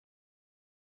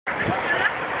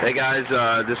Hey guys,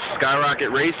 this is Skyrocket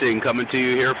Racing coming to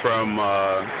you here from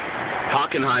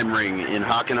Hockenheimring in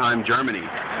Hockenheim, Germany.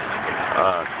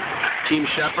 Team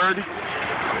Shepherd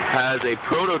has a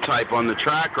prototype on the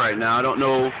track right now. I don't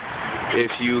know if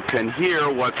you can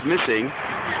hear what's missing,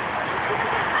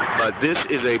 but this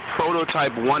is a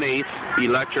prototype 1/8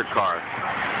 electric car.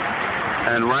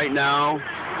 And right now,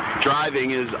 driving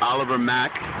is Oliver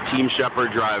Mack, Team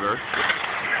Shepherd driver.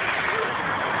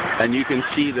 And you can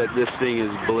see that this thing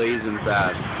is blazing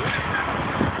fast.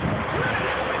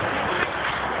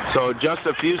 So just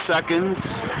a few seconds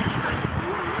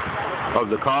of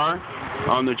the car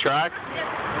on the track.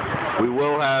 We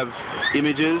will have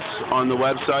images on the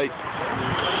website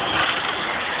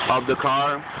of the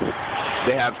car.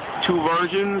 They have two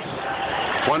versions.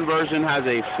 One version has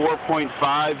a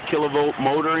 4.5 kilovolt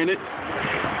motor in it.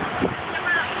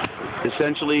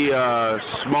 Essentially a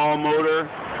small motor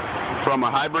from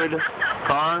a hybrid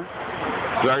car,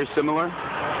 very similar.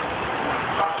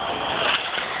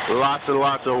 Lots and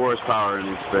lots of horsepower in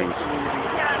these things.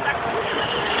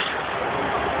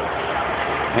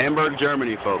 Hamburg,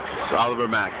 Germany, folks. Oliver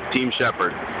Mack, Team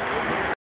Shepherd.